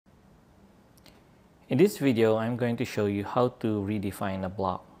In this video, I'm going to show you how to redefine a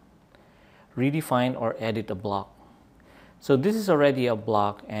block. Redefine or edit a block. So this is already a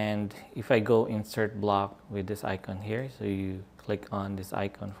block, and if I go insert block with this icon here, so you click on this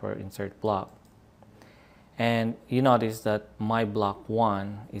icon for insert block, and you notice that my block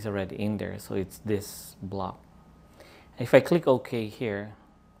 1 is already in there, so it's this block. If I click OK here,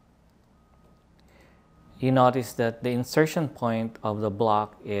 you notice that the insertion point of the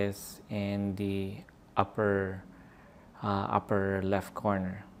block is in the upper left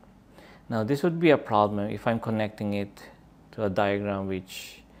corner. Now this would be a problem if I'm connecting it to a diagram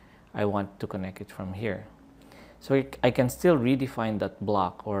which I want to connect it from here. So I can still redefine that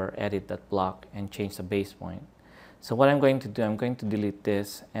block or edit that block and change the base point. So what I'm going to do, I'm going to delete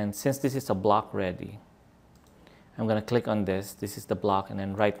this, and since this is a block ready, I'm going to click on this. This is the block, and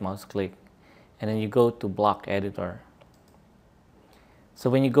then right mouse click, and then you go to block editor. So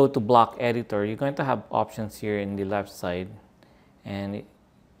when you go to block editor, you're going to have options here in the left side, and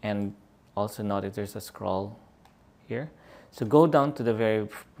also notice there's a scroll here. So go down to the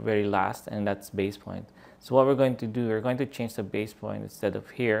very last, and that's base point. So what we're going to do, we're going to change the base point. Instead of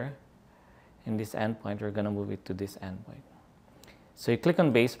here in this endpoint, we're going to move it to this endpoint. So you click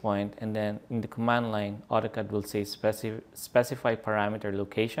on base point, and then in the command line, AutoCAD will say specify parameter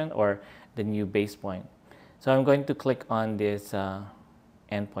location or the new base point. So I'm going to click on this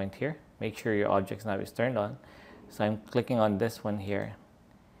endpoint here. Make sure your object nav is turned on. So I'm clicking on this one here,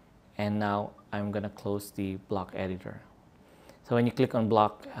 and now I'm going to close the block editor. So when you click on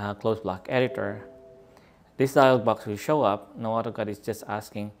close block editor, this dialog box will show up. Now AutoCAD is just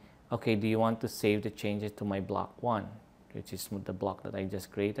asking, okay, do you want to save the changes to my block 1, which is the block that I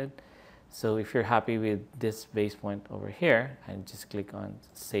just created? So if you're happy with this base point over here, and just click on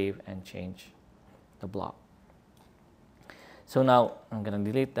save and change the block. So now I'm going to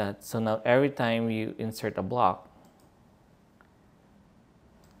delete that. So now every time you insert a block,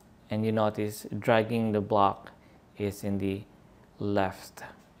 and you notice dragging the block is in the left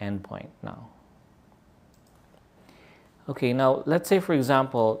endpoint now. Okay, now let's say, for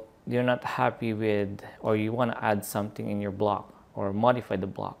example, you're not happy with, or you want to add something in your block or modify the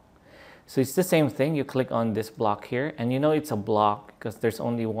block. So it's the same thing. You click on this block here, and you know it's a block because there's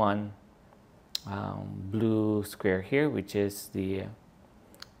only one blue square here, which is the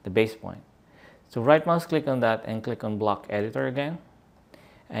base point. So right mouse click on that and click on block editor again,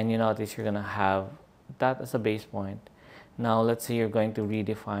 and you notice you're going to have that as a base point. Now let's say you're going to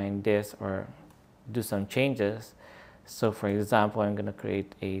redefine this or do some changes. So for example, I'm going to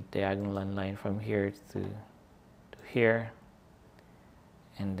create a diagonal line from here to here,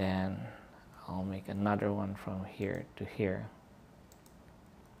 and then I'll make another one from here to here.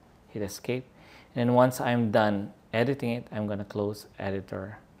 Hit escape, and then once I'm done editing it, I'm going to close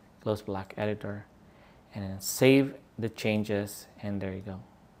editor, close block editor, and then save the changes, and there you go.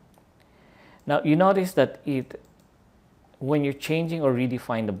 Now you notice that when you're changing or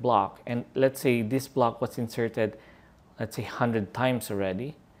redefine the block, and let's say this block was inserted, let's say 100 times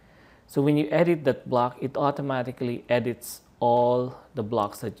already. So when you edit that block, it automatically edits all the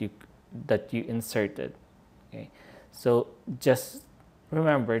blocks that you inserted. Okay, so just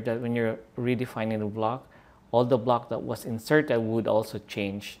remember that when you're redefining the block, all the block that was inserted would also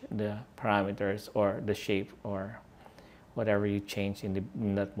change the parameters or the shape or whatever you change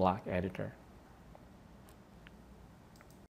in that block editor.